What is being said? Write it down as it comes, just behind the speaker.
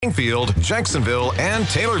Springfield, Jacksonville, and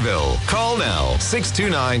Taylorville. Call now,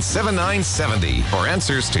 629-7970 for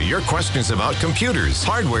answers to your questions about computers,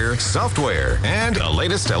 hardware, software, and the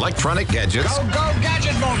latest electronic gadgets, Go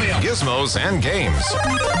Gadget Mobile! gizmos, and games.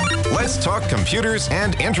 Let's talk computers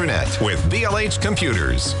and internet with BLH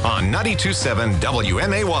Computers on 92.7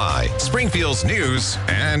 WMAY, Springfield's News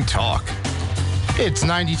and Talk. It's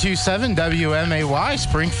 92.7 WMAY,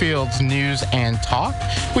 Springfield's News and Talk.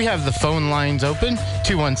 We have the phone lines open,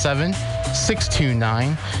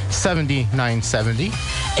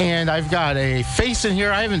 217-629-7970. And I've got a face in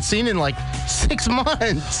here I haven't seen in like 6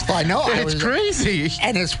 months. Well, I know. It's crazy.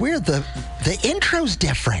 And it's weird. The intro's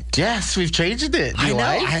different. Yes, we've changed it. Do you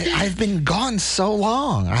like? I've been gone so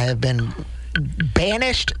long. I have been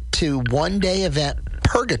banished to one-day event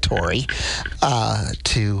purgatory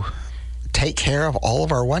to take care of all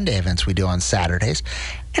of our one-day events we do on Saturdays,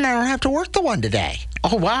 and I don't have to work the one today.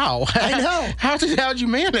 Oh, wow. I know. How'd you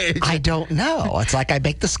manage? I don't know. It's like I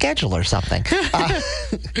make the schedule or something.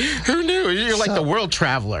 Who knew? You're like the world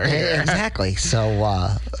traveler here. Exactly.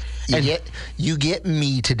 So you get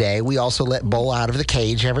me today. We also let Bull out of the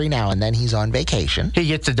cage every now and then. He's on vacation. He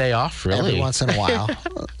gets a day off, really? Every once in a while.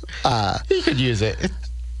 He could use it.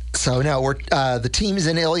 So, no, we're the team's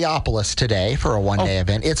in Illiopolis today for a one-day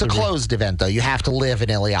event. It's a closed event, though. You have to live in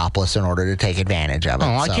Illiopolis in order to take advantage of it.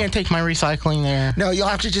 Oh, I can't take my recycling there? No, you'll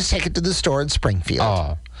have to just take it to the store in Springfield.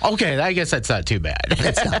 Oh, okay. I guess that's not too bad.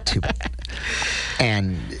 It's not too bad.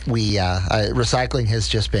 And we recycling has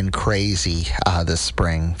just been crazy this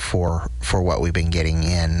spring for what we've been getting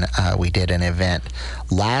in. We did an event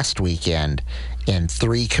last weekend in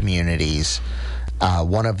 3 communities.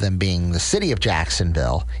 One of them being the city of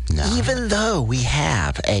Jacksonville, even though we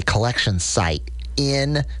have a collection site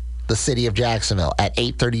in the city of Jacksonville at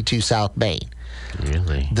 832 South Main.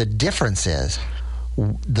 Really? The difference is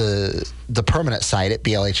the permanent site at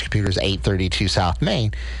BLH Computers 832 South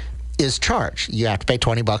Main is charged. You have to pay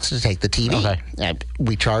 $20 to take the TV. Okay.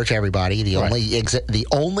 We charge everybody. The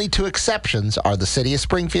only 2 exceptions are the city of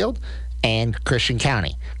Springfield and Christian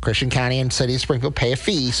County. Christian County and City of Springfield pay a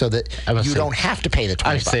fee so that you don't have to pay the $20.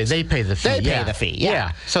 I say they pay the fee. They pay the fee,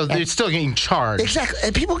 yeah. So they're still getting charged. Exactly.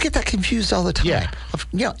 And people get that confused all the time.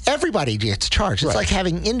 Yeah. Everybody gets charged. It's like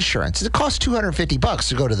having insurance. It costs $250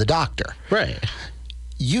 to go to the doctor. Right.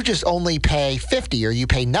 You just only pay $50 or you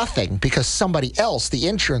pay nothing because somebody else, the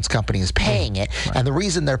insurance company, is paying it. Right. And the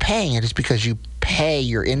reason they're paying it is because you pay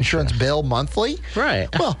your insurance bill monthly. Right.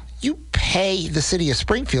 Well, you pay the city of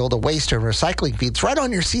Springfield a waste and recycling fee. It's right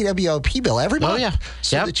on your CWOP bill every month. Oh, yeah.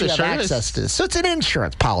 So that you have access to this. So it's an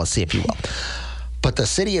insurance policy, if you will. But the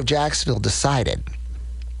city of Jacksonville decided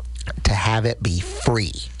to have it be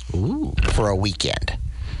free for a weekend.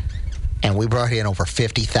 And we brought in over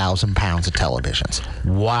 50,000 pounds of televisions.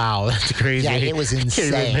 Wow, that's crazy. Yeah, it was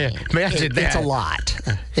insane. Imagine that. It's a lot.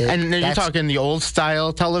 And you're talking the old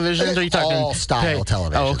style televisions? Or are you talking all style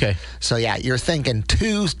television? Oh, okay. So, yeah, you're thinking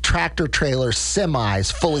 2 tractor trailers,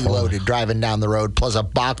 semis, fully loaded, driving down the road, plus a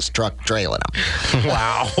box truck trailing them.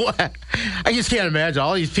 Wow. I just can't imagine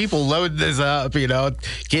all these people loading this up,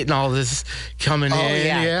 getting all this coming in.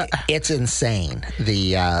 Yeah. It's insane,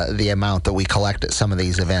 the amount that we collect at some of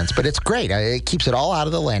these events. But it's great. It keeps it all out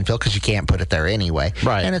of the landfill because you can't put it there anyway.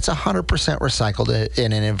 Right. And it's 100% recycled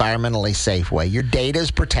in an environmentally safe way. Your data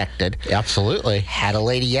is protected. Absolutely. Had a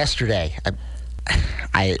lady yesterday.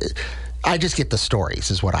 I just get the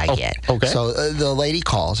stories is what I get. Okay. So the lady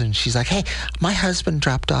calls and she's like, hey, my husband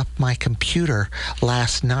dropped off my computer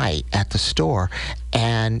last night at the store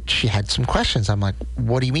and she had some questions. I'm like,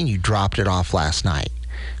 what do you mean you dropped it off last night?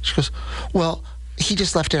 She goes, well, he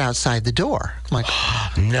just left it outside the door. I'm like,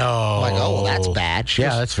 no. I'm like, oh, well, that's bad.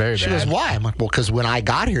 That's very bad. She goes, why? I'm like, well, because when I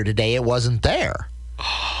got here today, it wasn't there.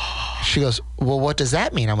 She goes, well, what does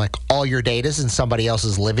that mean? I'm like, all your data's in somebody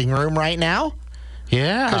else's living room right now?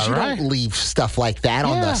 Yeah, because you don't leave stuff like that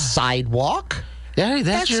on the sidewalk. Yeah,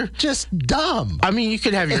 that's just dumb. I mean, you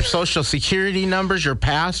could have your social security numbers, your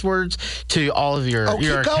passwords to all of your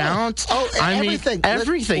accounts. Everything.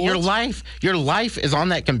 Everything. Your life is on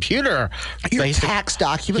that computer. Your tax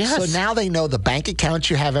documents. Yes. So now they know the bank accounts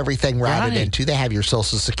you have everything routed into. They have your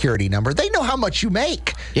social security number. They know how much you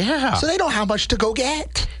make. Yeah. So they know how much to go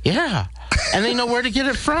get. Yeah. And they know where to get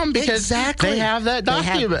it from because they have that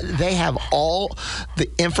document. They have all the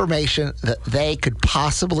information that they could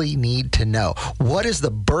possibly need to know. What is the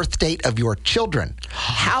birth date of your children?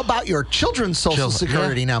 How about your children's social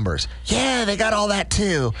security numbers? Yeah, they got all that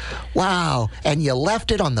too. Wow. And you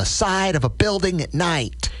left it on the side of a building at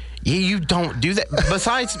night. You don't do that.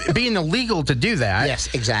 Besides being illegal to do that.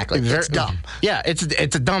 Yes, exactly. It's dumb. Yeah, it's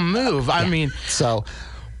a dumb move. I mean. So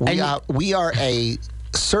we are a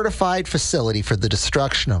certified facility for the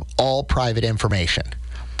destruction of all private information.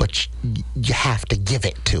 But you have to give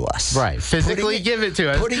it to us. Right. Physically give it to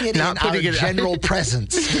us. Putting it not in our putting it general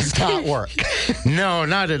presence does not work. No,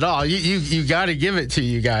 not at all. You got to give it to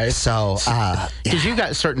you guys. So, because you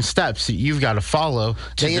got certain steps that you've got to follow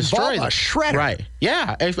to they destroy involve a shredder. Right.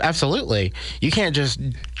 Yeah, absolutely. You can't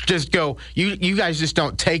just go. You guys just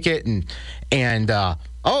don't take it and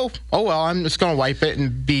oh well, I'm just going to wipe it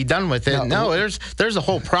and be done with it. No, there's a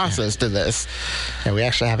whole process to this. And we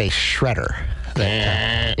actually have a shredder.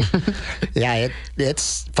 Yeah,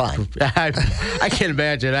 it's fun. I can't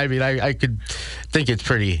imagine. I mean, I could think it's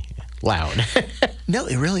pretty loud. No,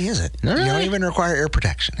 it really isn't. No, you really? don't even require ear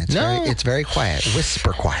protection. It's very quiet.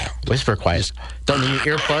 Whisper quiet. Whisper quiet. Don't need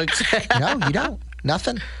earplugs. No, you don't.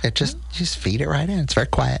 Nothing. It just feed it right in. It's very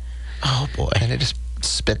quiet. Oh boy. And it just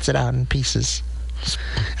spits it out in pieces.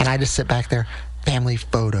 And I just sit back there. Family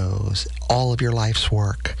photos, all of your life's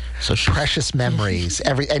work, so precious memories,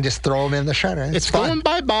 and just throw them in the shredder. It's fun. going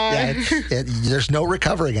bye-bye. Yeah, there's no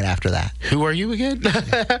recovering it after that. Who are you again?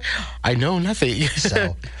 I know nothing.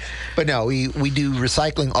 But no, we do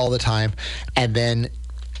recycling all the time, and then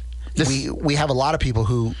we have a lot of people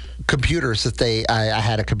who computers that I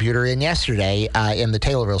had a computer in yesterday in the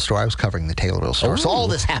Taylorville store. I was covering the Taylorville store. So all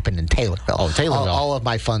this happened in Taylorville. Oh, Taylorville. All of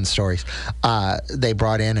my fun stories. They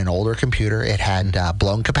brought in an older computer. It had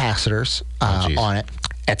blown capacitors on it.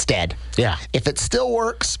 It's dead. Yeah. If it still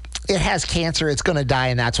works, it has cancer. It's going to die,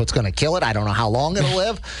 and that's what's going to kill it. I don't know how long it'll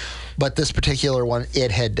live. But this particular one,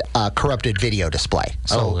 it had corrupted video display.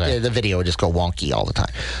 So the video would just go wonky all the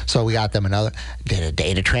time. So we got them did a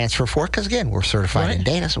data transfer for it, because again, we're certified in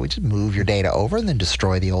data. So we just move your data over and then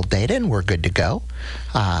destroy the old data, and we're good to go.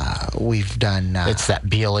 We've done... it's that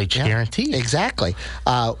BLH guarantee. Exactly.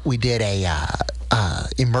 We did a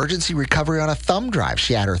emergency recovery on a thumb drive.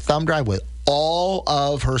 She had her thumb drive with all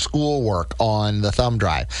of her schoolwork on the thumb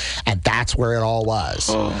drive, and that's where it all was.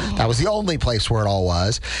 That was the only place where it all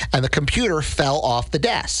was, and the computer fell off the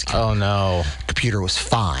desk. Oh no. Computer was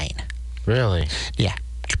fine. Really? Yeah.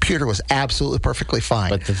 Computer was absolutely perfectly fine.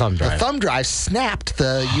 But the thumb drive snapped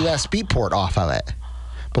the USB port off of it.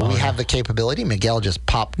 But we have the capability. Miguel just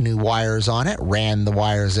popped new wires on it, ran the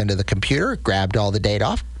wires into the computer, grabbed all the data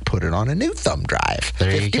off, put it on a new thumb drive.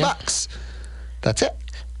 There you go. $50. That's it.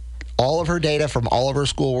 All of her data from all of her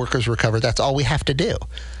school workers recovered. That's all we have to do.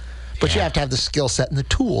 But you have to have the skill set and the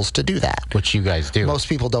tools to do that. Which you guys do. Most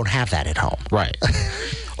people don't have that at home. Right.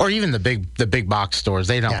 Or even the big box stores.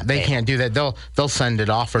 They can't do that. They'll send it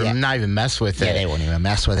off or not even mess with it. Yeah, they won't even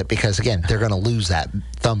mess with it because again, they're going to lose that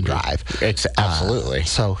thumb drive. It's absolutely.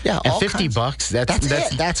 So yeah, and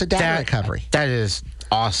 $50. That's a data recovery. That is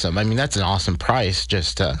awesome. I mean, that's an awesome price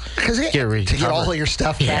just to get all of your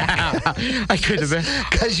stuff back. Yeah, I could have been.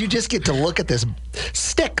 Because you just get to look at this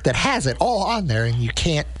stick that has it all on there, and you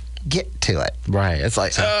can't get to it. Right. It's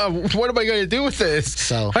like, what am I going to do with this?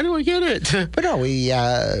 So how do I get it? But no,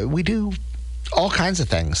 we do all kinds of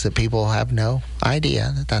things that people have no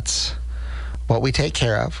idea that's what we take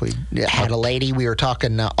care of. We had a lady, we were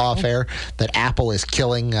talking off air, that Apple is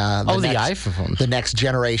killing the iPhone. The next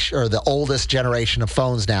generation, or the oldest generation of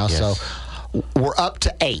phones now. Yes. So we're up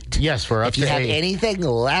to 8. Yes, we're up to 8. If you have anything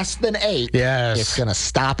less than 8, it's going to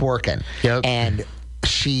stop working. Yep. And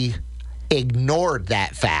she ignored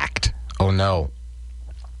that fact. Oh, no.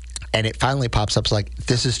 And it finally pops up like,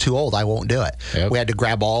 this is too old. I won't do it. Yep. We had to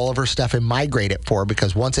grab all of her stuff and migrate it for her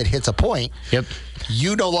because once it hits a point,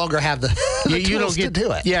 you no longer have the tools to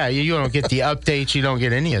do it. Yeah, you don't get the updates. You don't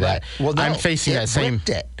get any of that. Well, no, I'm facing that same.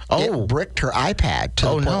 It bricked her iPad to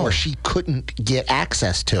the point where she couldn't get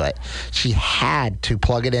access to it. She had to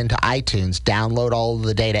plug it into iTunes, download all of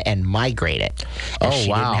the data, and migrate it. And she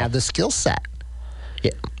didn't have the skill set.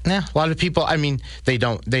 Yeah, a lot of people. I mean, they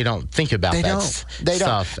don't think about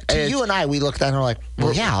stuff. To you and I, we looked at it and we're like,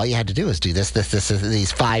 well, yeah, all you had to do is do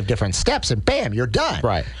these 5 different steps, and bam, you're done.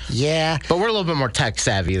 Right. Yeah. But we're a little bit more tech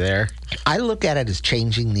savvy there. I look at it as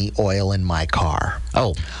changing the oil in my car.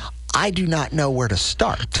 Oh. I do not know where to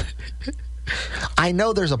start. I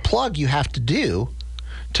know there's a plug you have to do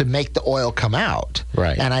to make the oil come out.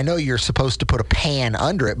 Right. And I know you're supposed to put a pan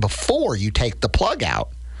under it before you take the plug out.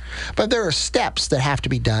 But there are steps that have to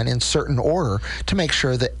be done in certain order to make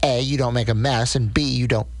sure that A, you don't make a mess, and B, you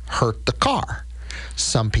don't hurt the car.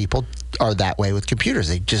 Some people are that way with computers.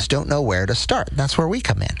 They just don't know where to start. That's where we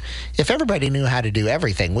come in. If everybody knew how to do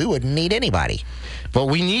everything, we wouldn't need anybody. But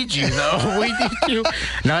we need you, though. We need you.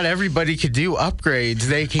 Not everybody could do upgrades.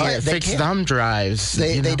 They can't fix thumb drives.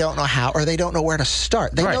 They don't know how, or they don't know where to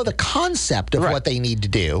start. They know the concept of what they need to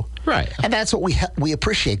do. Right. And that's what we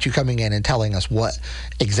appreciate you coming in and telling us what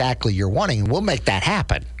exactly you're wanting, and we'll make that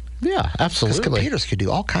happen. Yeah, absolutely. Because computers could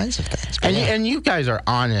do all kinds of things. And you guys are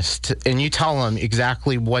honest, and you tell them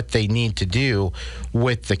exactly what they need to do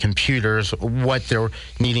with the computers, what they're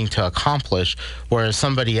needing to accomplish, whereas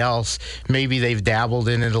somebody else, maybe they've dabbled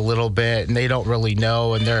in it a little bit, and they don't really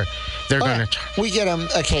know, and they're going to... We get them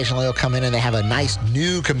occasionally. They'll come in, and they have a nice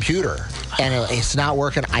new computer, and it's not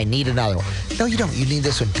working. I need another one. No, you don't. You need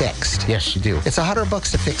this one fixed. Yes, you do. It's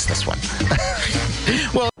 $100 to fix this one.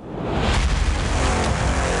 Well,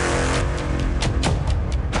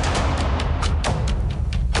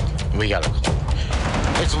 we got a call.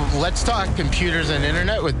 It's Let's Talk Computers and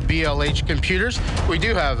Internet with BLH Computers. We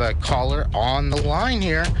do have a caller on the line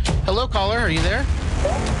here. Hello, caller. Are you there?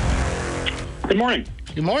 Good morning.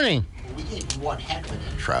 Good morning. We gave you one heck of an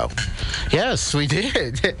intro. Yes, we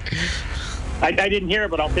did. I didn't hear it,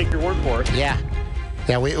 but I'll take your word for it. Yeah.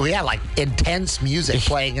 Yeah, we had like intense music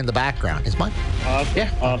playing in the background. Is mine?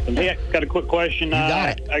 Yeah. Awesome. Hey, I got a quick question. You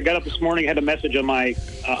got it. I got up this morning, had a message on my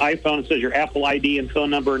iPhone. It says your Apple ID and phone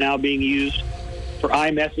number are now being used for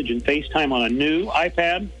iMessage and FaceTime on a new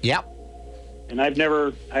iPad. Yep. And I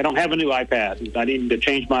don't have a new iPad. I need to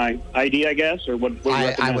change my ID, I guess, or what do you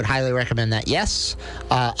recommend? I would highly recommend that, yes.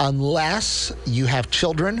 Unless you have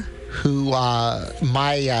children who,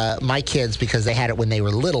 my kids, because they had it when they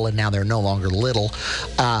were little and now they're no longer little,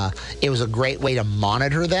 it was a great way to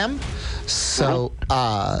monitor them. So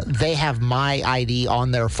they have my ID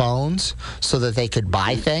on their phones so that they could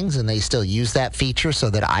buy things, and they still use that feature so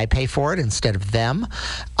that I pay for it instead of them.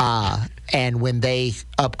 And when they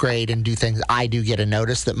upgrade and do things, I do get a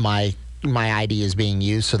notice that my ID is being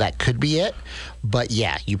used, so that could be it. But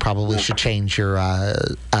yeah, you probably should change your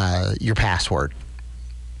password.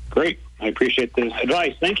 Great. I appreciate the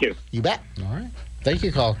advice. Thank you. You bet. All right. Thank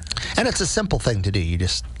you, caller. And it's a simple thing to do. You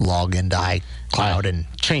just log into iCloud and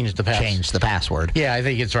change the password. Yeah, I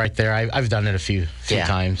think it's right there. I've done it a few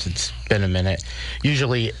times. It's been a minute.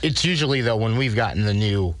 It's usually though when we've gotten the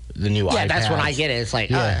new iPad. That's when I get it. It's like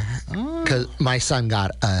because my son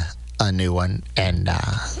got a new one, and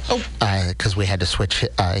because we had to switch,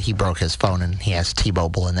 he broke his phone, and he has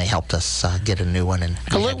T-Mobile, and they helped us get a new one, and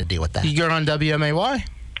we had to deal with that. You're on WMAY?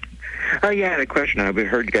 Yeah, I had a question. I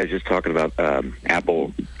heard you guys just talking about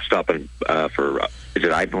Apple stopping for, is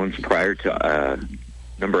it iPhones prior to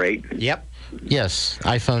number 8? Yep. Yes,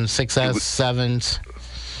 iPhone 6S, 7s.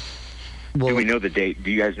 Do we know the date?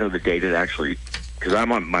 Do you guys know the date it actually? Because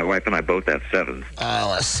my wife and I both have 7s.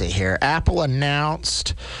 Let's see here. Apple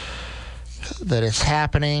announced that it's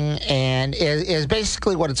happening, and is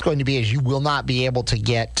basically what it's going to be is you will not be able to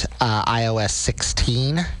get iOS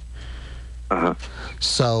 16.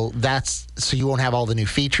 So you won't have all the new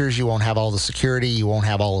features, you won't have all the security, you won't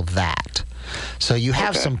have all of that. So you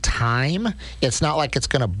have some time. It's not like it's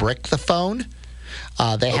going to brick the phone.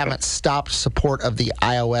 They haven't stopped support of the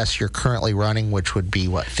iOS you're currently running, which would be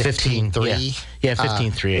what, 15.3? Yeah,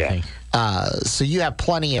 15.3, I think. So you have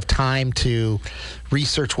plenty of time to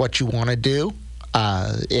research what you want to do.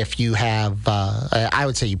 If you have, I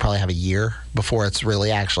would say you probably have a year before it's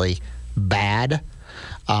really actually bad.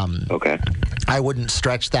 I wouldn't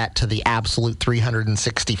stretch that to the absolute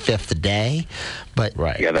 365th day, but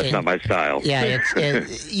yeah, that's not my style. Yeah,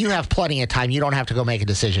 you have plenty of time. You don't have to go make a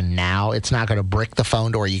decision now. It's not going to brick the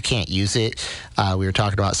phone to where you can't use it. We were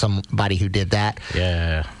talking about somebody who did that.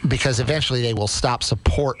 Yeah, because eventually they will stop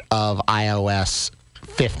support of iOS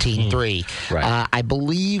 15.3. Right. I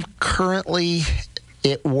believe currently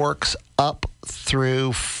it works up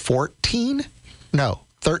through 14. No,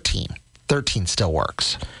 13. 13 still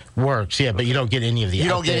works. Yeah, but you don't get any of the You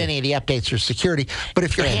don't get any of the updates or security. But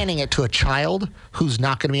if you're handing it to a child who's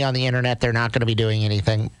not going to be on the internet, they're not going to be doing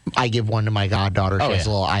anything. I give one to my goddaughter. She has a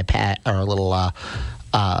little iPad, or a little,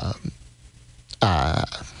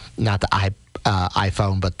 not the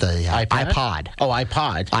iPhone, but the iPod. Oh,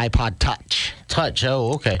 iPod. iPod Touch.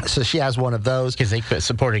 Oh, okay. So she has one of those. Because they quit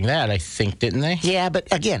supporting that, I think, didn't they? Yeah, but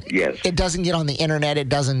again, it doesn't get on the internet. It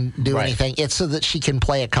doesn't do anything. It's so that she can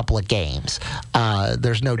play a couple of games.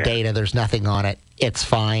 There's no data. There's nothing on it. It's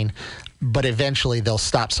fine. But eventually they'll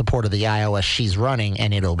stop support of the iOS she's running,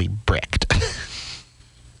 and it'll be bricked.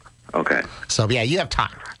 Okay. So, yeah, you have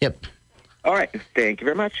time. Yep. All right. Thank you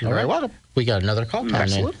very much. You're very welcome. We got another call coming in.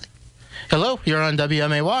 Absolutely. Hello, you're on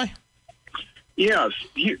WMAY. Yes.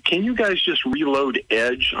 Can you guys just reload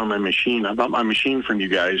Edge on my machine? I bought my machine from you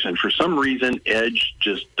guys, and for some reason, Edge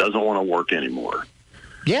just doesn't want to work anymore.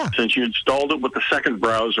 Yeah. Since you installed it with the second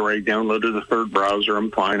browser, I downloaded the third browser. I'm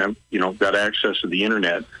fine. I've got access to the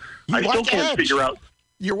internet. I still can't figure out.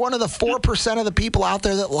 You're one of the 4% of the people out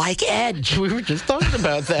there that like Edge. We were just talking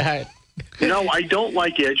about that. No, I don't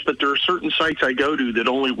like Edge, but there are certain sites I go to that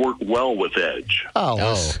only work well with Edge.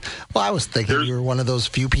 Well, I was thinking you were one of those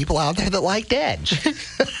few people out there that liked Edge.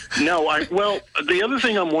 No, the other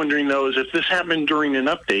thing I'm wondering, though, is if this happened during an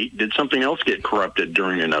update, did something else get corrupted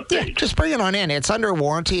during an update? Yeah, just bring it on in. It's under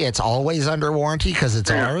warranty. It's always under warranty because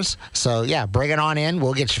it's ours. So, yeah, bring it on in.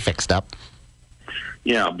 We'll get you fixed up.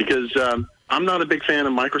 Yeah, because I'm not a big fan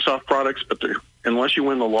of Microsoft products, but unless you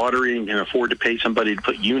win the lottery and can afford to pay somebody to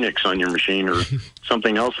put Unix on your machine or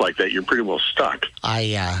something else like that, you're pretty well stuck. They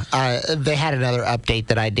had another update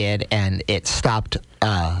that I did, and it stopped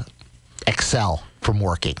Excel from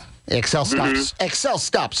working. Excel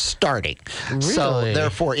stops starting. Really? So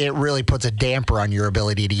therefore, it really puts a damper on your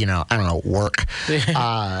ability to, work.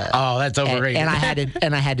 That's overrated.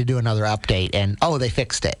 And I had to do another update, and they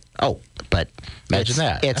fixed it. But imagine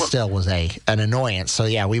that. It still was an annoyance. So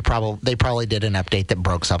yeah, they probably did an update that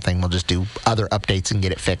broke something. We'll just do other updates and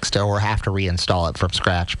get it fixed, or have to reinstall it from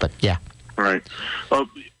scratch. But yeah. Right. Well,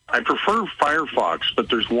 I prefer Firefox, but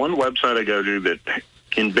there's one website I go to that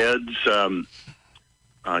embeds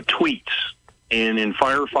tweets, and in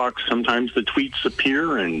Firefox sometimes the tweets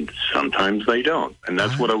appear and sometimes they don't, and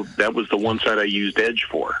that's that was the one site I used Edge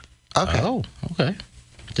for. Okay. Okay.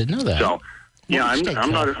 Didn't know that. So yeah,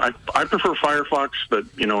 I prefer Firefox, but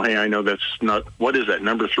hey, I know that's not, what is that,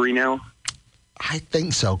 number 3 now? I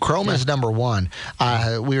think so. Chrome is number 1.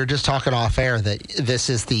 We were just talking off air that this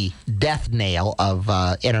is the death nail of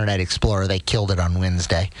Internet Explorer. They killed it on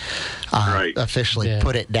Wednesday. Right. Officially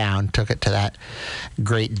put it down, took it to that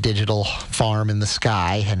great digital farm in the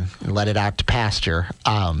sky and let it out to pasture.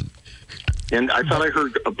 And I thought I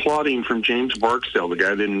heard applauding from James Barksdale, the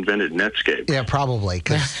guy that invented Netscape. Yeah, probably.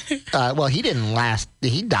 Because, he didn't last.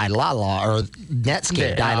 He died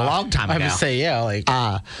Netscape died a long time ago. I would say,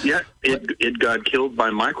 it got killed by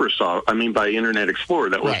by Internet Explorer.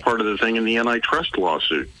 That was part of the thing in the antitrust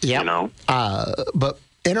lawsuit. Yeah. But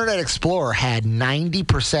Internet Explorer had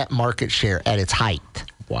 90% market share at its height.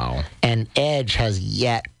 Wow. And Edge has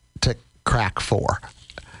yet to crack 4. Right.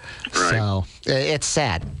 So it's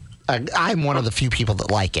sad. I'm one of the few people that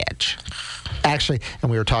like Edge. Actually, and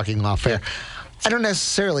we were talking off air, I don't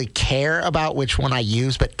necessarily care about which one I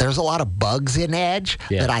use, but there's a lot of bugs in Edge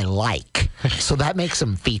that I like. So that makes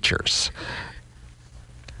them features.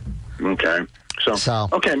 Okay. So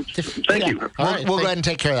okay. Thank you. We'll go ahead and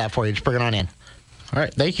take care of that for you. Just bring it on in. All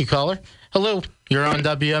right. Thank you, caller. Hello. You're on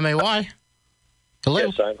WMAY. Hello.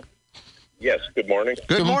 Yes. Good morning.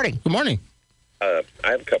 Good morning. Good morning. I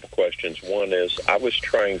have a couple questions. One is I was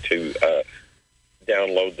trying to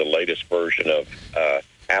download the latest version of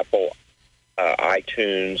Apple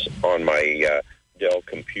iTunes on my Dell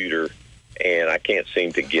computer, and I can't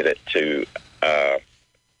seem to get it to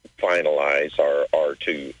finalize or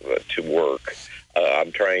to work.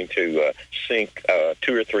 I'm trying to sync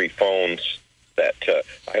 2 or 3 phones that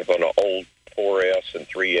I have on an old 4S and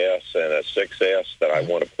 3S and a 6S that I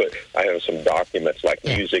want to put. I have some documents like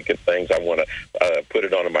music and things. I want to put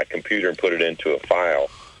it onto my computer and put it into a file.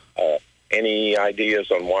 Any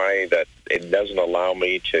ideas on why that it doesn't allow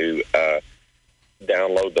me to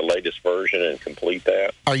download the latest version and complete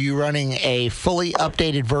that? Are you running a fully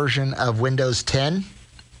updated version of Windows 10?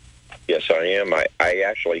 Yes, I am. I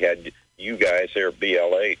actually had you guys there at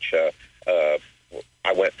BLH.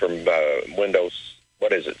 I went from Windows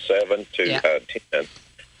 7 to 10,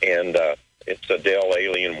 and it's a Dell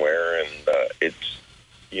Alienware, and it's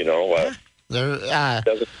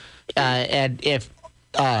and if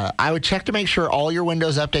I would check to make sure all your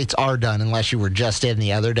Windows updates are done, unless you were just in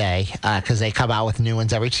the other day, because they come out with new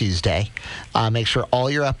ones every Tuesday. Make sure all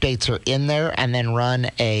your updates are in there, and then run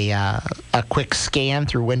a quick scan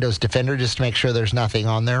through Windows Defender just to make sure there's nothing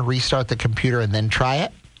on there. Restart the computer and then try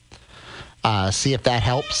it. See if that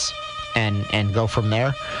helps. And go from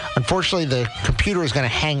there. Unfortunately, the computer is going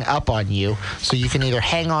to hang up on you, so you can either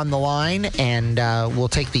hang on the line, and we'll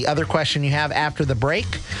take the other question you have after the break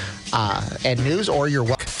and news, or you're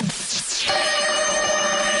welcome.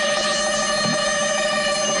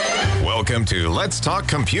 Welcome to Let's Talk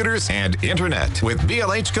Computers and Internet with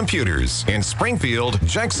BLH Computers in Springfield,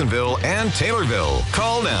 Jacksonville, and Taylorville.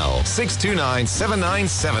 Call now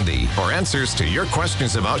 629-7970 for answers to your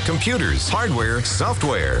questions about computers, hardware,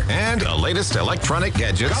 software, and the latest electronic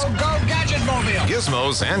gadgets, Go Gadget Mobile!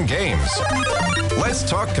 gizmos, and games. Let's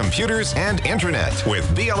Talk Computers and Internet with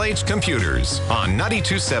BLH Computers on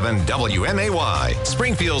 92.7 WMAY,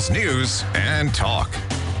 Springfield's News and Talk.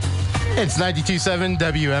 It's 92.7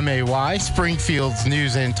 WMAY, Springfield's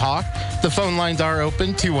News and Talk. The phone lines are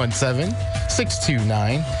open,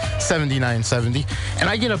 217-629-7970. And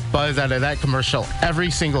I get a buzz out of that commercial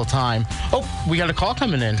every single time. Oh, we got a call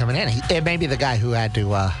coming in. It may be the guy who had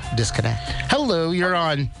to disconnect. Hello, you're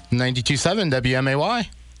on 92.7 WMAY.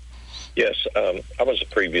 Yes, I was a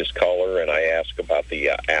previous caller, and I asked about the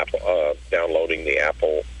app, downloading the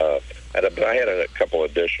Apple. But I had a couple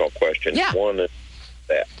additional questions. Yeah. One is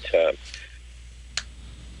that,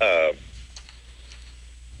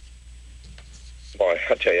 boy,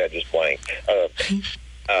 I'll tell you, I just blanked.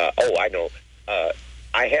 I know.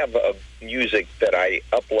 I have music that I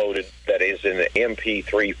uploaded that is in the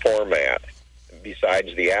MP3 format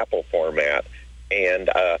besides the Apple format. And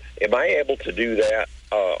am I able to do that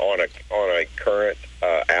on a current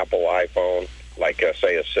Apple iPhone, like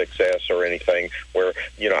say a 6S or anything, where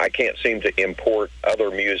I can't seem to import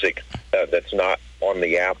other music that's not on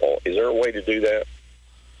the Apple? Is there a way to do that?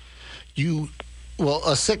 Well,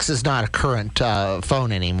 a 6 is not a current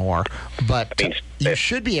phone anymore, but you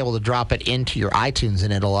should be able to drop it into your iTunes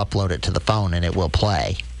and it'll upload it to the phone and it will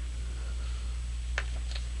play.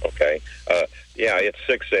 Okay. Yeah, it's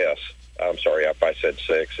 6S. I'm sorry if I said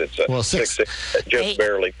 6. It's a 6 just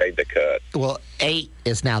barely made the cut. Well, 8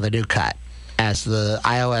 is now the new cut. As the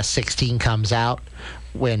iOS 16 comes out,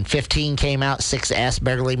 when 15 came out, 6S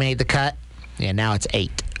barely made the cut, and now it's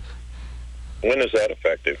 8. When is that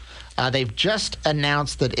effective? They've just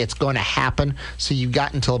announced that it's going to happen, so you've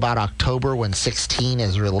got until about October when 16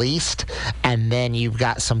 is released, and then you've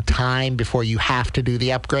got some time before you have to do the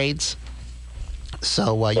upgrades.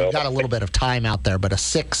 So you've got a little bit of time out there, but a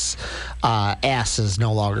 6S is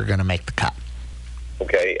no longer going to make the cut.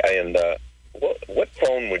 Okay, and what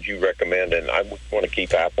phone would you recommend? And I want to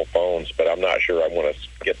keep Apple phones, but I'm not sure I want to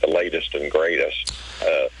get the latest and greatest.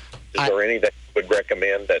 Is there any that you would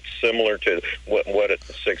recommend that's similar to what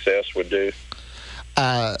the 6S would do?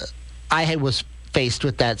 I was faced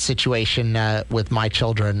with that situation with my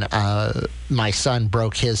children. My son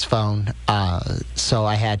broke his phone, so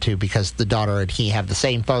I had to, because the daughter and he have the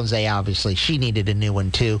same phones. She needed a new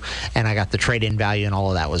one too, and I got the trade-in value and all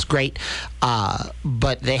of that was great.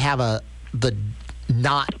 But they have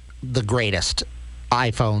not the greatest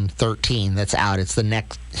iPhone 13 that's out. It's the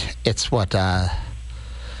next. It's what.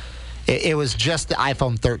 It was just the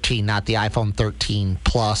iPhone 13, not the iPhone 13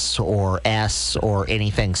 Plus or S or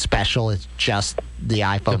anything special. It's just the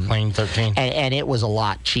iPhone. The plain 13. And it was a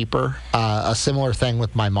lot cheaper. A similar thing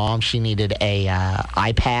with my mom. She needed a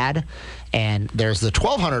iPad. And there's the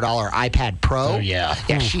 $1,200 iPad Pro. Oh, yeah.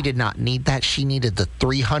 Yeah, she did not need that. She needed the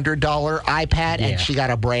 $300 iPad, and she got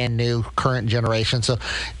a brand new current generation. So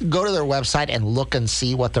go to their website and look and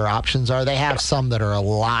see what their options are. They have some that are a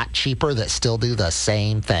lot cheaper that still do the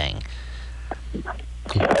same thing.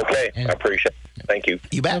 Okay, I appreciate it. Thank you.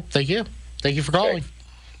 You bet. Thank you. Thank you for calling. Okay.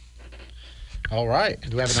 All right.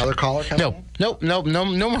 Do we have another caller coming?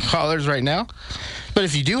 No more callers right now. But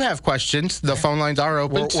if you do have questions, the phone lines are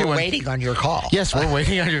open. We're waiting on your call. Yes, we're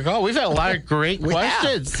waiting on your call. We've had a lot of great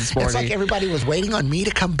questions this morning. It's like everybody was waiting on me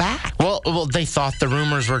to come back. Well, they thought the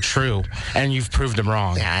rumors were true, and you've proved them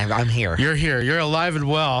wrong. Yeah, I'm here. You're here. You're alive and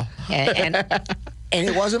well. And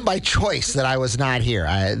it wasn't by choice that I was not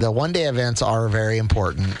here. The one-day events are very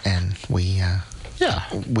important, and we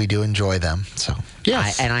do enjoy them. So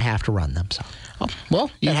yes, I have to run them. So. Well,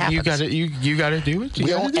 you got to do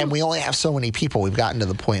it. We only have so many people. We've gotten to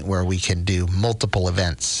the point where we can do multiple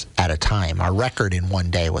events at a time. Our record in one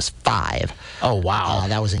day was 5. Oh, wow.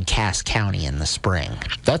 That was in Cass County in the spring.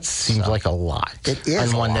 That seems like a lot. It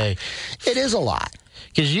is on one day. It is a lot.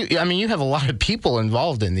 Because you have a lot of people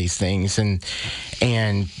involved in these things, and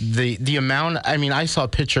the amount. I mean, I saw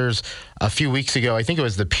pictures a few weeks ago. I think it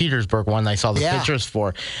was the Petersburg one. I saw the pictures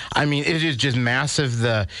for. I mean, it is just massive.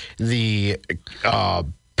 The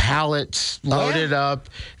pallets loaded up,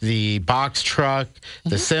 the box truck,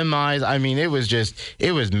 the semis. I mean, it was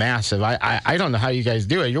massive. I don't know how you guys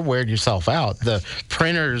do it. You're wearing yourself out. The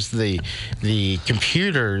printers, the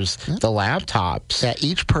computers, the laptops. Yeah,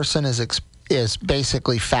 each person is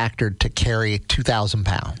basically factored to carry 2,000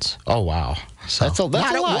 pounds. Oh, wow. So that's a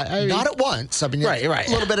lot. Not at once. I mean, right.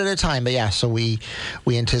 A little bit at a time. But yeah, so we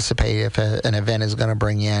anticipate if an event is going to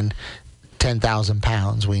bring in 10,000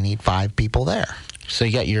 pounds, we need 5 people there. So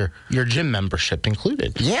you got your gym membership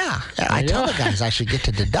included. Yeah. I tell the guys I should get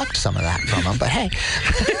to deduct some of that from them, but hey,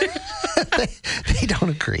 they don't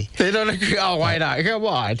agree. They don't agree. Oh, why not? Come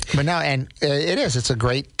on. But no, and it is. It's a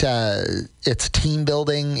great, it's team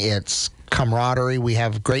building. It's camaraderie. We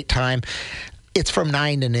have great time. It's from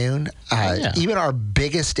 9 to noon. Even our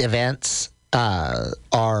biggest events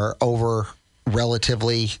are over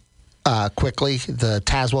relatively quickly. The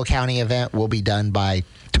Tazewell County event will be done by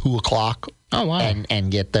 2 o'clock. Oh, wow.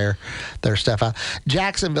 And get their stuff out.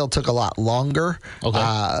 Jacksonville took a lot longer,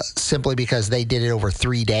 simply because they did it over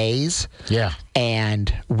 3 days. Yeah.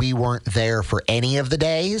 And we weren't there for any of the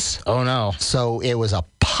days. Oh, no. So it was a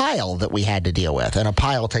pile that we had to deal with. And a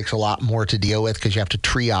pile takes a lot more to deal with because you have to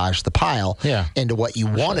triage the pile into what you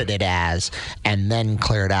wanted it as and then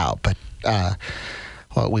clear it out. But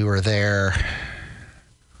we were there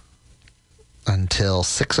until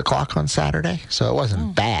 6 o'clock on Saturday. So it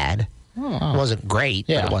wasn't bad. It wasn't great,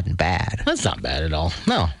 but it wasn't bad. That's not bad at all.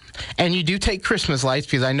 No. And you do take Christmas lights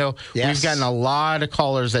because I know we've gotten a lot of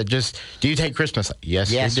callers that just, do you take Christmas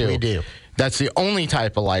lights? Yes, we do. That's the only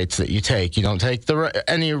type of lights that you take. You don't take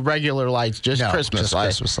any regular lights, just Christmas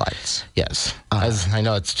lights. Christmas lights. Yes. As I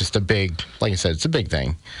know it's just a big, like I said, it's a big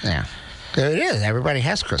thing. Yeah. It is. Everybody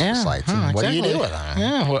has Christmas lights. And what do you do with them?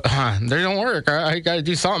 Yeah, well, they don't work. I got to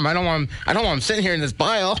do something. I don't want them sitting here in this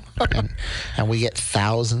pile. and we get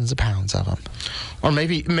thousands of pounds of them. Or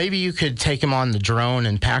maybe you could take them on the drone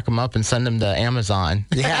and pack them up and send them to Amazon.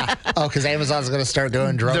 Yeah. Oh, because Amazon's going to start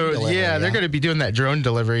doing drone delivery. Yeah, they're going to be doing that drone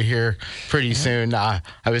delivery here pretty soon. I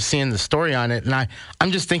was seeing the story on it, and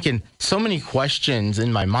I'm just thinking so many questions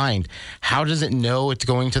in my mind. How does it know it's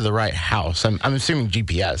going to the right house? I'm assuming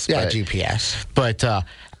GPS. Yeah, GPS. But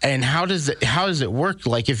and how does it work?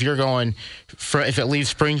 Like if you're going, if it leaves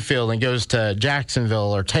Springfield and goes to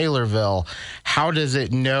Jacksonville or Taylorville, how does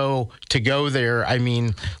it know to go there? I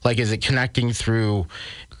mean, like, is it connecting through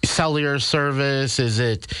cellular service?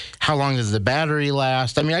 How long does the battery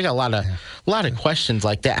last? I mean, I got a lot of questions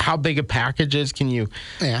like that. How big of packages can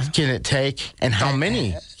it take, and how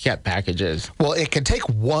many packages? Well, it can take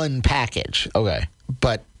one package. Okay,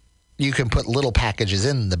 but you can put little packages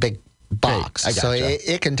in the big box. I gotcha. So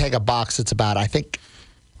it can take a box that's about, I think,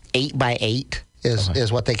 8 by 8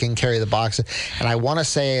 is what they can carry the box. And I want to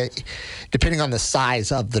say, depending on the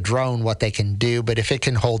size of the drone, what they can do, but if it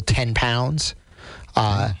can hold 10 pounds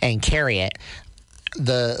and carry it,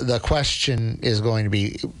 the question is going to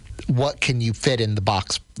be, what can you fit in the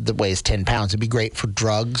box that weighs 10 pounds? It'd be great for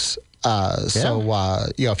drugs. So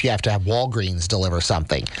if you have to have Walgreens deliver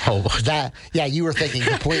something. You were thinking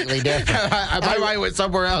completely different. I went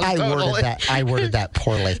somewhere else. I worded that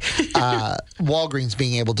poorly. Walgreens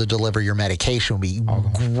being able to deliver your medication would be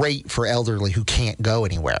great for elderly who can't go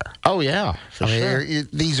anywhere. Oh yeah, sure.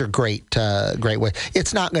 These are great ways.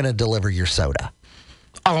 It's not going to deliver your soda.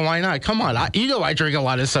 Oh, why not? Come on. I drink a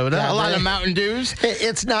lot of soda, a lot of Mountain Dews.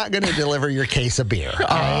 It's not going to deliver your case of beer.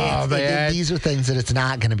 Oh, man. These are things that it's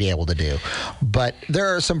not going to be able to do. But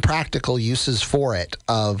there are some practical uses for it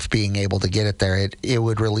of being able to get it there. It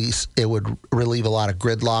would relieve a lot of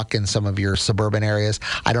gridlock in some of your suburban areas.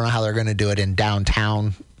 I don't know how they're going to do it in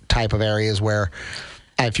downtown type of areas where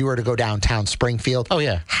if you were to go downtown Springfield,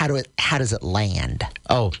 how does it land?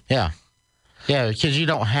 Oh, yeah. Yeah, because you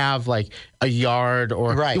don't have like a yard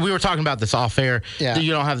or we were talking about this off air. Yeah.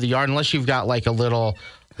 You don't have the yard unless you've got like a little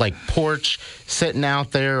like porch sitting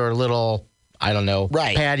out there or a little, I don't know,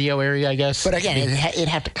 patio area, I guess. But again, it'd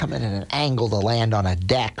have to come in at an angle to land on a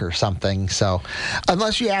deck or something. So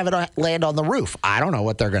unless you have it land on the roof, I don't know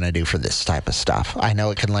what they're going to do for this type of stuff. I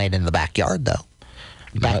know it can land in the backyard though.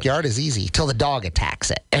 Backyard is easy till the dog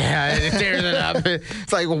attacks it. Yeah, it tears it up.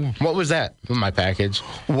 It's like, what was that in my package?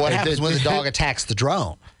 What happens when the dog attacks the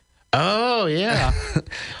drone? Oh, yeah.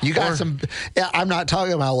 You got some. Yeah, I'm not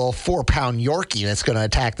talking about a little 4-pound Yorkie that's going to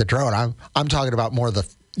attack the drone. I'm talking about more the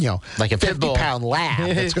like a 50-pound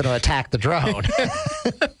lab that's going to attack the drone.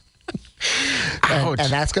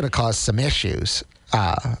 and that's going to cause some issues.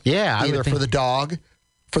 Either for the dog,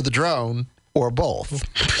 for the drone, or both.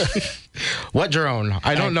 What drone?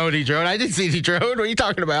 I don't know any drone. I didn't see any drone. What are you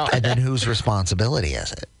talking about? And then whose responsibility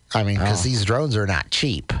is it? I mean, because these drones are not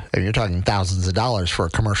cheap. I mean, you're talking thousands of dollars for a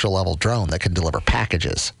commercial level drone that can deliver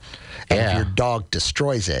packages. And if your dog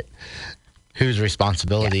destroys it, whose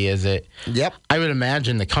responsibility is it? Yep. I would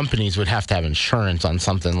imagine the companies would have to have insurance on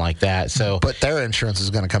something like that. But their insurance is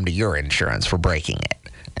going to come to your insurance for breaking it.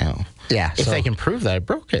 Oh. Yeah. If they can prove that I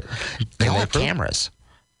broke it. They all have cameras.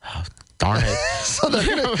 darn it. So they're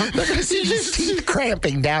gonna see his teeth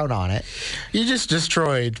cramping down on it. You just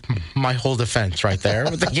destroyed my whole defense right there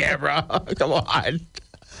with the camera. Come on.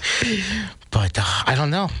 But I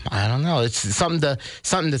don't know. It's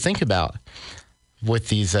something to think about with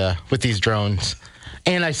these drones.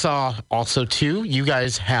 And I saw also too, you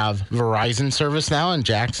guys have Verizon service now in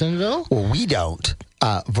Jacksonville. Well, we don't.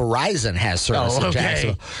 Verizon has service in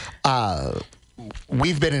Jacksonville.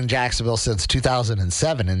 We've been in Jacksonville since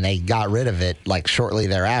 2007, and they got rid of it like shortly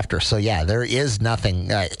thereafter. So yeah, there is nothing.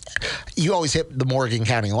 You always hit the Morgan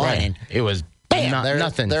County line. Right. It was bam,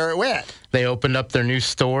 nothing. There it went. They opened up their new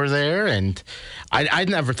store there, and I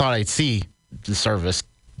never thought I'd see the service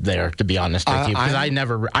there, to be honest with you, because I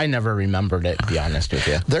never remembered it, to be honest with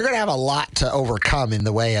you. They're going to have a lot to overcome in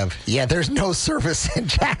the way of, there's no service in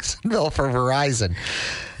Jacksonville for Verizon.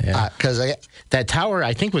 Yeah. Because that tower,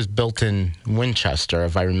 I think, was built in Winchester,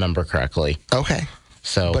 if I remember correctly. Okay.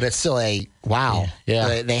 So, but it's still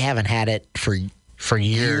Yeah. They haven't had it for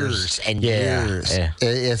years and Yeah. years. Yeah.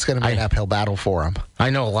 It's going to be an uphill battle for them. I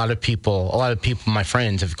know a lot of people, my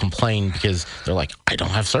friends, have complained because they're like, I don't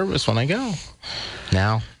have service when I go.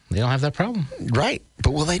 Now, they don't have that problem. Right.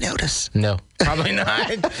 But will they notice? No, probably not.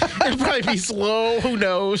 It'll probably be slow. Who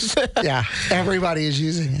knows? Yeah. Everybody is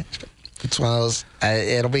using it. It's one of those,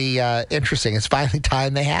 it'll be interesting. It's finally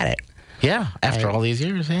time they had it. Yeah. After all these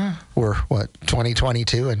years, yeah. We're,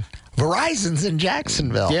 2022, and Verizon's in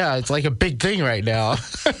Jacksonville. Yeah, it's like a big thing right now.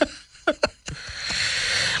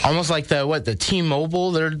 Almost like the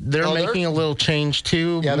T-Mobile, they're making a little change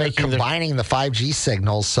too. Yeah, they're combining the 5G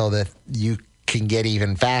signals so that you can get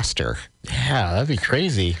even faster. Yeah, that'd be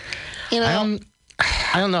crazy. I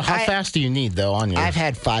don't know. How fast do you need, though, on your... I've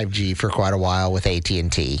had 5G for quite a while with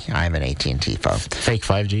AT&T. I have an AT&T phone. Fake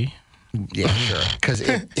 5G? Yeah, sure. Because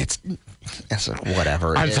it's like,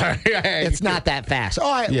 whatever. I'm sorry. It's not that fast.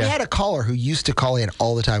 We had a caller who used to call in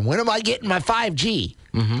all the time. When am I getting my 5G?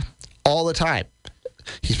 Mm-hmm. All the time.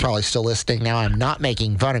 He's probably still listening now. I'm not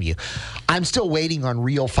making fun of you. I'm still waiting on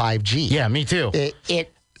real 5G. Yeah, me too.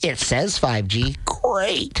 It says 5G.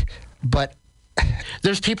 Great. But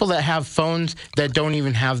there's people that have phones that don't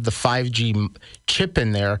even have the 5G chip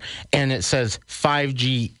in there, and it says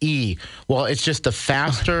 5GE. Well, it's just a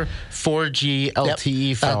faster 4G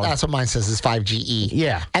LTE phone. That's what mine says, is 5GE.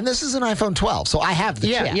 Yeah. And this is an iPhone 12, so I have the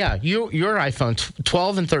chip. Yeah. Your iPhone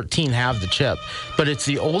 12 and 13 have the chip, but it's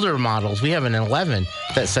the older models. We have an 11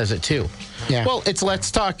 that says it too. Yeah. Well, it's Let's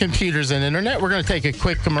Talk Computers and Internet. We're going to take a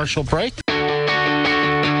quick commercial break.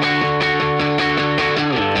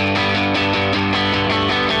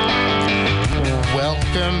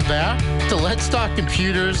 Welcome back to Let's Talk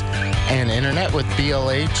Computers and Internet with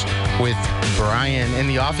BLH with Brian in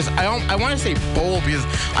the office. I want to say Bowl because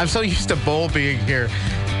I'm so used to Bowl being here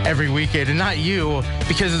every weekend and not you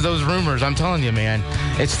because of those rumors. I'm telling you, man,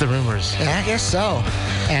 it's the rumors. Yeah, I guess so.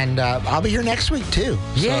 And I'll be here next week, too.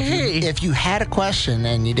 Yay! So if you had a question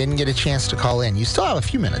and you didn't get a chance to call in, you still have a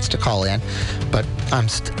few minutes to call in, but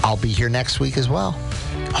I'll be here next week as well.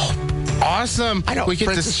 Oh, awesome. I know,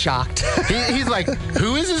 Fritz is shocked. He's like,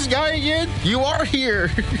 who is this guy again? You are here.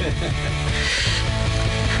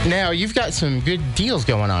 Now, you've got some good deals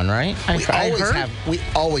going on, right? We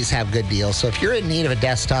always have good deals. So if you're in need of a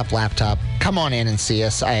desktop, laptop, come on in and see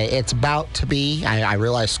us. It's about to be, I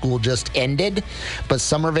realize school just ended, but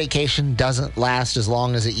summer vacation doesn't last as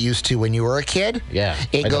long as it used to when you were a kid. Yeah.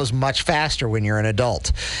 It goes much faster when you're an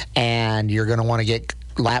adult. And you're going to want to get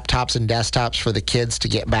laptops and desktops for the kids to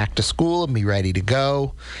get back to school and be ready to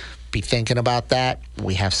go. Be thinking about that.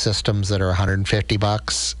 We have systems that are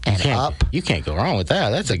 $150 and up. You can't go wrong with that.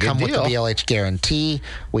 That's a good deal. Come with the BLH guarantee.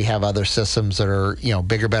 We have other systems that are,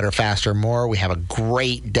 bigger, better, faster, more. We have a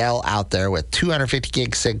great Dell out there with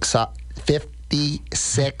 56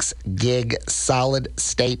 gig solid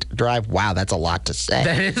state drive. Wow, that's a lot to say.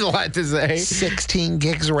 That is a lot to say. 16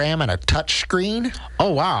 gigs RAM and a touch screen.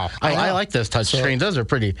 Oh, wow. I like those touch screens. Those are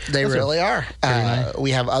pretty. They really are. Nice.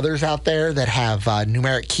 We have others out there that have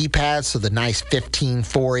numeric keypads, so the nice 15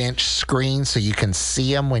 4-inch screen so you can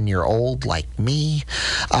see them when you're old like me.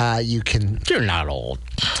 You're not old.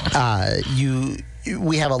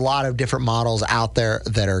 We have a lot of different models out there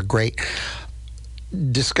that are great.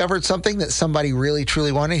 Discovered something that somebody really,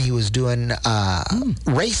 truly wanted. He was doing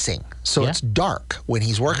racing, so it's dark when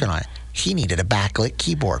he's working on it. He needed a backlit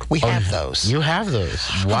keyboard. We have those. You have those.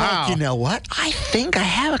 Wow. Like, you know what? I think I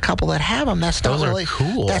have a couple that have them. Those not really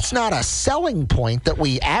cool. That's not a selling point that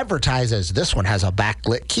we advertise as this one has a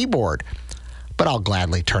backlit keyboard. but I'll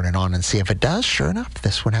gladly turn it on and see if it does. Sure enough,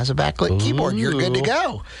 this one has a backlit keyboard. You're good to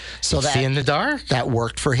go. So See in the dark. that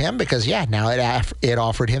worked for him because, now it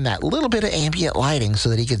offered him that little bit of ambient lighting so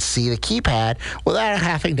that he could see the keypad without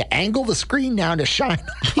having to angle the screen down to shine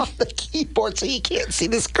on the keyboard so you can't see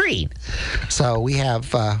the screen. So we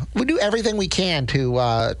do everything we can to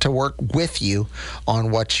work with you on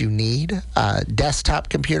what you need. Desktop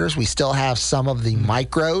computers, we still have some of the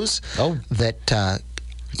micros that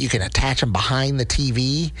you can attach them behind the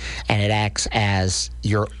TV, and it acts as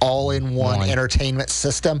your all-in-one entertainment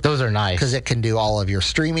system. Those are nice. Because it can do all of your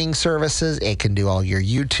streaming services. It can do all your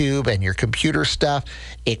YouTube and your computer stuff.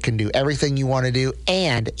 It can do everything you want to do,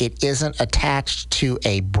 and it isn't attached to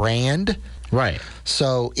a brand. Right.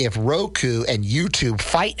 So if Roku and YouTube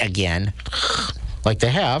fight again... Like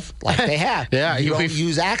they have. Yeah. You don't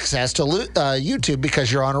use access to YouTube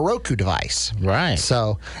because you're on a Roku device. Right.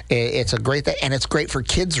 So it's a great thing. And it's great for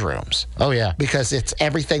kids' rooms. Oh, yeah. Because it's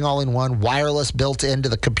everything all in one, wireless built into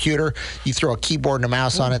the computer. You throw a keyboard and a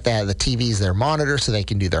mouse on it. The TV's their monitor so they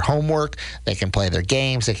can do their homework. They can play their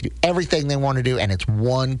games. They can do everything they want to do. And it's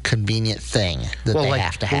one convenient thing that they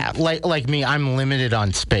have to have. Like me, I'm limited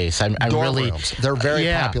on space. I'm dorm really. rooms. They're very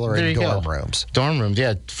popular in dorm rooms. Dorm rooms,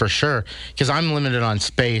 yeah, for sure. Because I'm limited on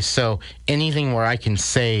space, so anything where I can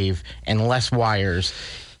save and less wires,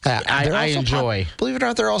 I enjoy. Believe it or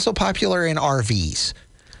not, they're also popular in RVs.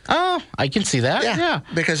 Oh, I can see that. Yeah.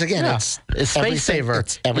 Because again, it's space saver.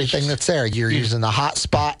 It's everything that's there. You're using the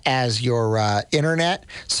hotspot as your internet,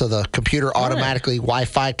 so the computer automatically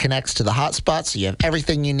Wi-Fi connects to the hotspot, so you have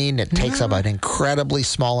everything you need, and it takes up an incredibly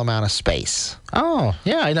small amount of space. Oh,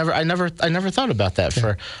 yeah. I never thought about that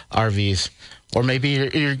for RVs. Or maybe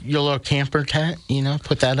your little camper tent,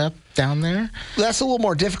 put that up down there. That's a little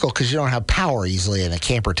more difficult because you don't have power easily in a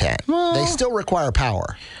camper tent. Well, they still require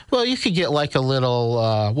power. Well, you could get like a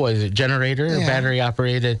little, generator, battery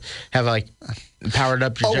operated, have powered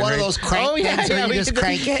up your generator. One of those crank things where you just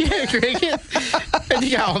crank it? Yeah, crank it. And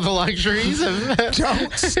you got all the luxuries of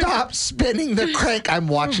Don't stop spinning the crank. I'm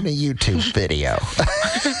watching a YouTube video.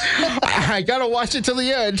 I got to watch it till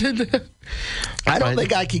the end. I don't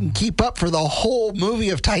think I can keep up for the whole movie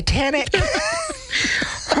of Titanic.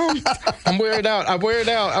 I'm wearing out.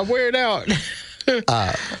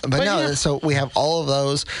 But no, so we have all of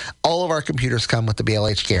those. All of our computers come with the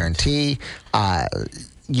BLH guarantee.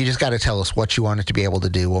 You just got to tell us what you want it to be able to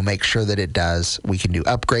do. We'll make sure that it does. We can do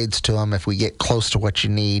upgrades to them. If we get close to what you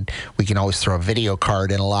need, we can always throw a video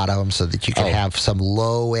card in a lot of them so that you can have some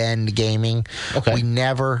low-end gaming. Okay. We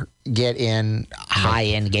never get in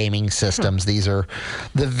high-end gaming systems. These are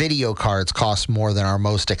the video cards cost more than our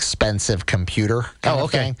most expensive computer kind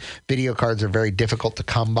of thing. Video cards are very difficult to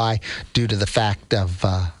come by due to the fact of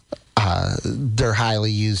they're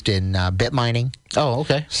highly used in bit mining. Oh,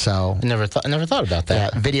 okay. So I never thought about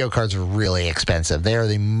that. Yeah, video cards are really expensive. They are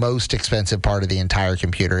the most expensive part of the entire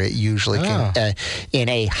computer. It usually can, in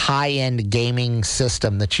a high-end gaming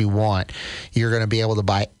system that you want, you're going to be able to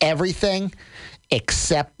buy everything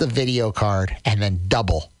except the video card and then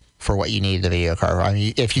double for what you need the video card. I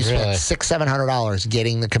mean, if you spend $600-700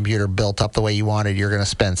 getting the computer built up the way you wanted, you're going to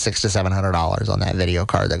spend $600 to $700 on that video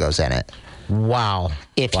card that goes in it. Wow.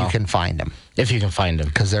 If you can find them. If you can find them.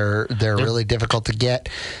 Because they're really difficult to get.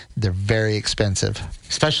 They're very expensive.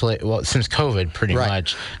 Especially, since COVID, pretty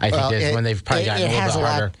much. I think is when they've probably gotten a little bit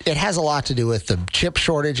harder. It has a lot to do with the chip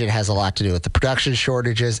shortage. It has a lot to do with the production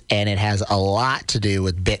shortages. And it has a lot to do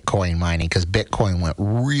with Bitcoin mining. Because Bitcoin went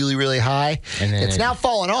really, really high. And then it's now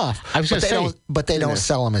fallen off. I was going to say. But they don't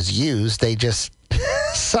sell them as used. They just...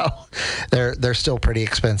 So they're still pretty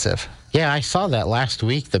expensive. Yeah, I saw that last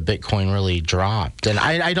week. The Bitcoin really dropped, and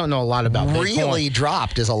I don't know a lot about Bitcoin. Really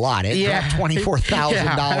dropped is a lot. It dropped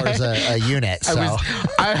 $24,000 a unit. So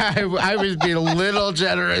I was being a little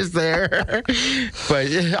generous there, but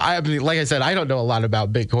like I said, I don't know a lot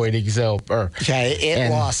about Bitcoining. So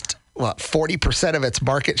it lost. 40% of its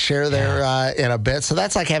market share there in a bit. So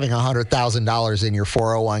that's like having $100,000 in your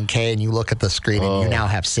 401k, and you look at the screen and you now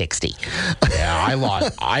have 60. Yeah, I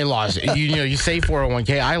lost. You say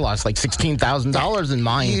 401k, I lost like $16,000 in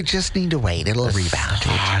mine. You just need to wait; it'll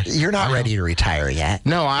rebound. You're not ready to retire yet.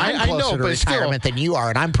 No, I'm closer to retirement than you are,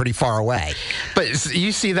 and I'm pretty far away. But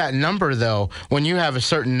you see that number though, when you have a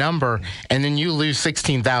certain number and then you lose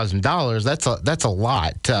 $16,000, that's a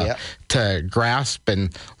lot to grasp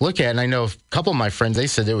and look at. And I know a couple of my friends, they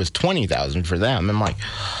said it was $20,000 for them. I'm like,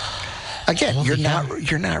 again, you're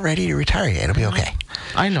not ready to retire yet. It'll be okay.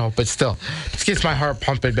 I know, but still, it gets my heart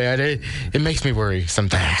pumping, man. It makes me worry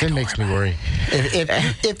sometimes. It makes me worry.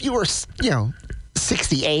 If you were,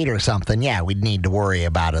 68 or something, we'd need to worry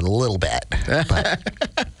about it a little bit. But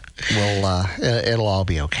it'll all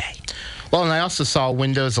be okay. Well, and I also saw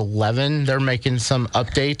Windows 11. They're making some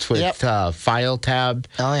updates with File Tab.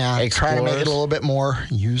 Oh yeah, trying to make it a little bit more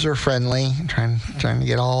user friendly. Trying to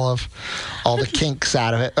get all the kinks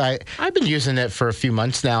out of it. I've been using it for a few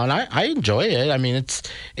months now, and I enjoy it. I mean,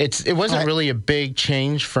 it wasn't really a big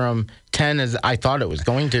change from 10 as I thought it was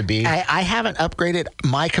going to be. I haven't upgraded.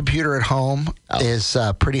 My computer at home is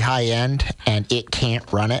pretty high end, and it can't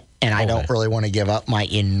run it. And I don't really want to give up my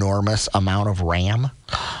enormous amount of RAM.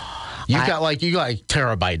 You got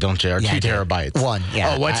terabyte, don't you? Or 2 terabytes? 1,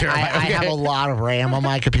 yeah. Oh, 1 terabyte. I have a lot of RAM on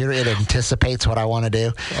my computer. It anticipates what I want to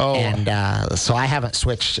do. Oh. And so I haven't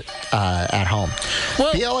switched at home.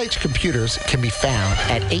 Well, BLH Computers can be found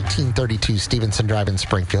at 1832 Stevenson Drive in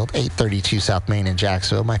Springfield, 832 South Main in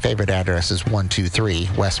Jacksonville. My favorite address is 123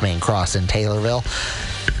 West Main Cross in Taylorville.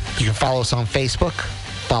 You can follow us on Facebook.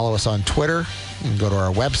 Follow us on Twitter. You can go to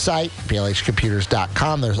our website,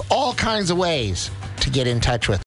 blhcomputers.com. There's all kinds of ways to get in touch with